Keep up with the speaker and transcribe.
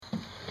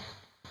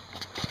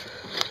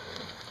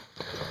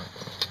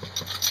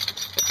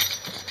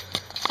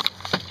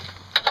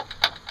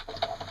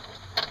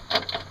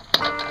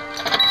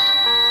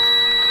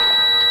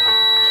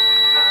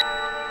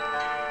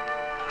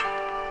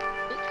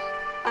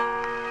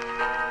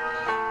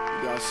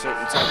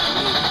certain type of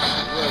music.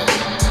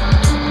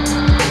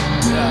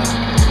 Yeah.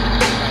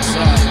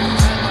 Sorry.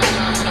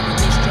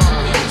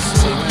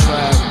 Safe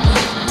travel.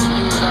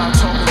 You without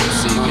talking to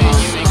see me, you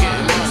ain't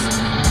getting money.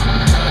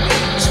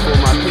 It's for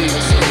my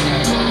peeps.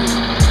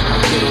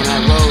 Get on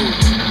that road.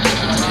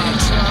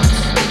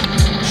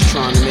 Just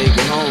trying to make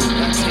it home.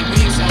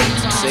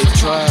 Safe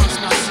travel.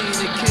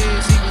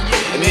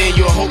 And man,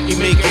 you hope you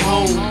make it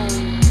home.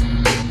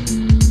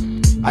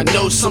 I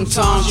know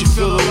sometimes you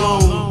feel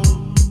alone.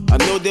 I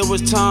know there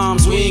was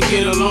times we ain't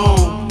get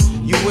along.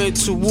 You went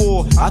to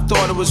war, I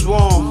thought it was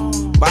wrong.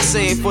 But I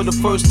say it for the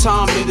first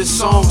time in this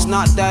song. It's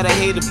not that I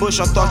hate the bush,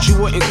 I thought you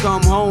wouldn't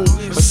come home.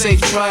 But safe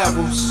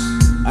travels.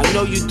 I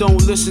know you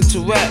don't listen to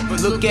rap,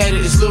 but look at it,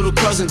 it's little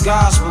cousin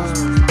gospel.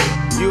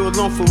 You're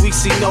alone for weeks,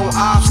 see no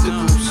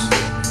obstacles.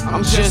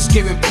 I'm just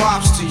giving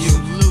props to you.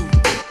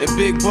 And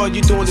Big Bud,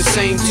 you doing the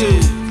same too.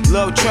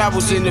 Love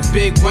travels in the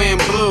big ram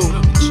blue.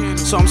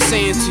 So I'm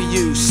saying to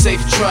you,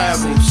 safe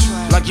travels.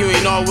 Like you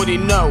ain't already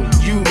know,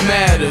 you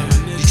matter.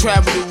 You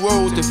travel the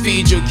road to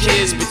feed your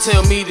kids, but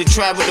tell me to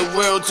travel the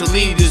world to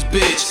leave this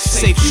bitch.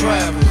 Safe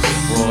travels.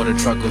 For all the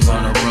truckers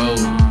on the road,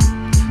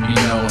 you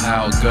know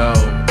how it go.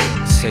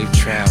 Safe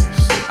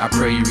travels. I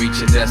pray you reach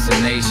your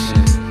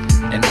destination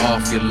and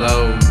off your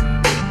load.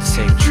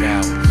 Safe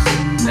travels.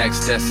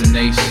 Next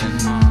destination,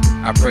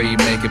 I pray you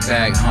make it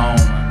back home.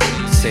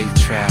 Safe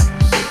travels.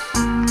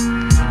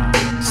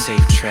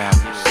 Safe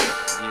travels.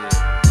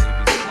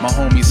 My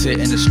homies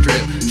hitting the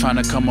strip,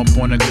 trying to come up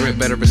on a grip.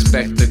 Better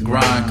respect the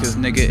grind, cause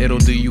nigga, it'll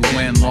do you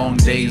in. Long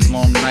days,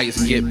 long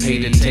nights, get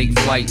paid and take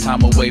flight.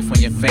 Time away from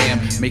your fam,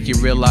 make you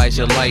realize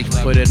your life.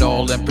 Put it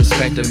all in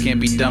perspective, can't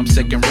be dumb,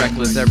 sick and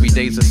reckless. Every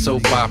day's a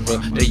soap opera,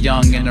 the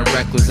young and the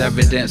reckless.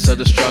 Evidence of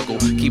the struggle,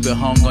 keep it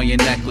hung on your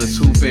necklace.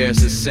 Who bears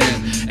the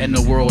sin in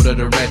the world of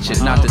the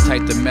wretched? Not the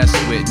type to mess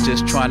with,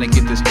 just trying to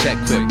get this check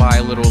quick. Buy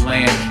a little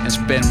land and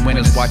spend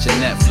winters watching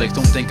Netflix.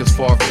 Don't think it's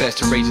far-fetched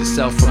to raise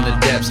yourself from the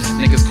depths.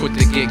 Niggas quick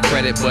to get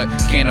credit but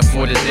can't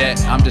afford the debt.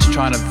 I'm just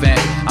trying to vent,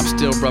 I'm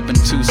still rubbing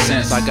 2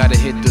 cents. I gotta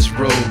hit this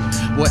road,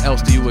 what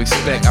else do you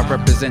expect? I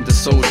represent the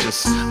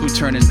soldiers who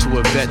turn into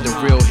a vet, the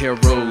real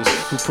heroes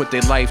who put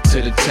their life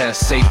to the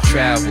test. Safe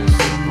travels,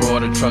 for all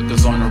the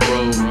truckers on the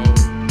road,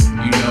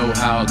 you know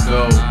how it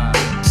go.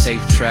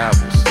 Safe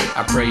travels,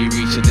 I pray you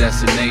reach your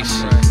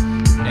destination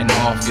and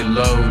off your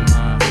load.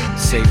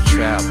 Safe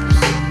travels,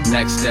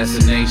 next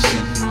destination,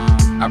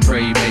 I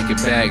pray you make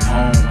it back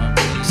home.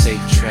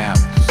 Safe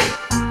travels.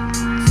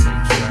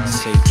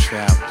 Safe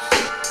travels.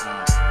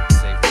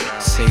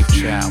 Safe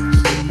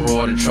travels. For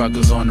all the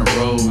truckers on the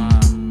road,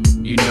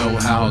 you know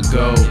how it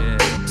go.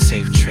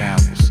 Safe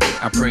travels.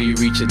 I pray you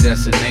reach your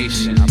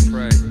destination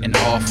and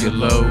off your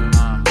load.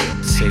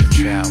 Safe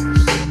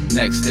travels.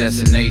 Next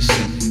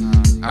destination,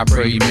 I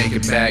pray you make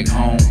it back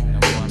home.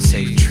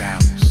 Safe travels.